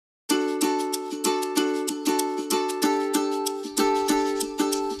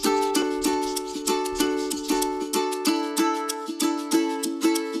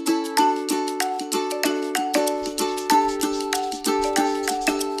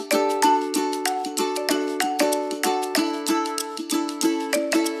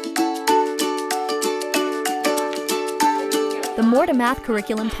MoreToMath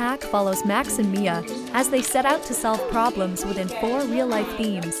curriculum pack follows Max and Mia as they set out to solve problems within 4 real-life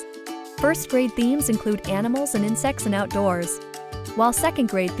themes. First grade themes include animals and insects and outdoors, while second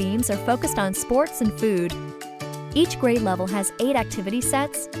grade themes are focused on sports and food. Each grade level has 8 activity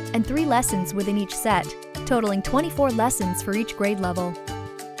sets and 3 lessons within each set, totaling 24 lessons for each grade level.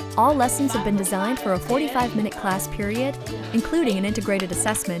 All lessons have been designed for a 45-minute class period, including an integrated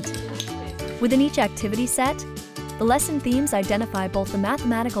assessment. Within each activity set, the lesson themes identify both the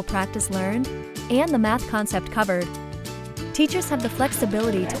mathematical practice learned and the math concept covered. Teachers have the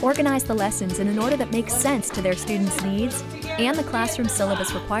flexibility to organize the lessons in an order that makes sense to their students' needs and the classroom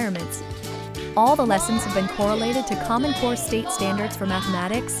syllabus requirements. All the lessons have been correlated to Common Core state standards for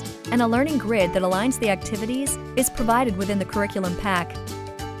mathematics, and a learning grid that aligns the activities is provided within the curriculum pack.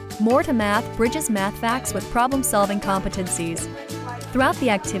 MoreToMath bridges math facts with problem-solving competencies. Throughout the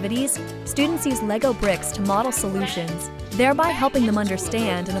activities, students use Lego bricks to model solutions, thereby helping them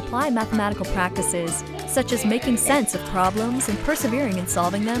understand and apply mathematical practices, such as making sense of problems and persevering in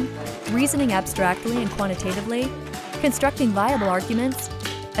solving them, reasoning abstractly and quantitatively, constructing viable arguments,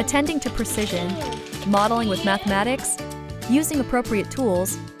 attending to precision, modeling with mathematics, using appropriate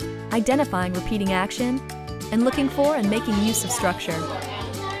tools, identifying repeating action, and looking for and making use of structure.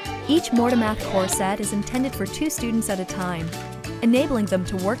 Each MoreToMath core set is intended for 2 students at a time, enabling them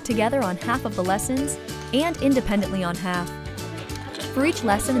to work together on half of the lessons and independently on half. For each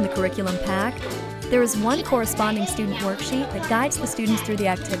lesson in the curriculum pack, there is one corresponding student worksheet that guides the students through the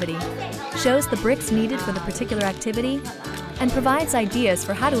activity, shows the bricks needed for the particular activity, and provides ideas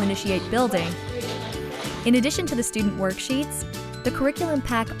for how to initiate building. In addition to the student worksheets, the curriculum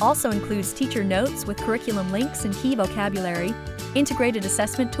pack also includes teacher notes with curriculum links and key vocabulary, integrated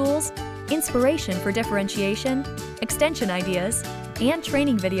assessment tools, inspiration for differentiation, extension ideas, and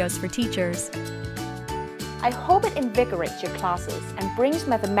training videos for teachers. I hope it invigorates your classes and brings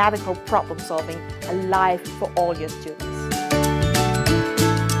mathematical problem solving alive for all your students.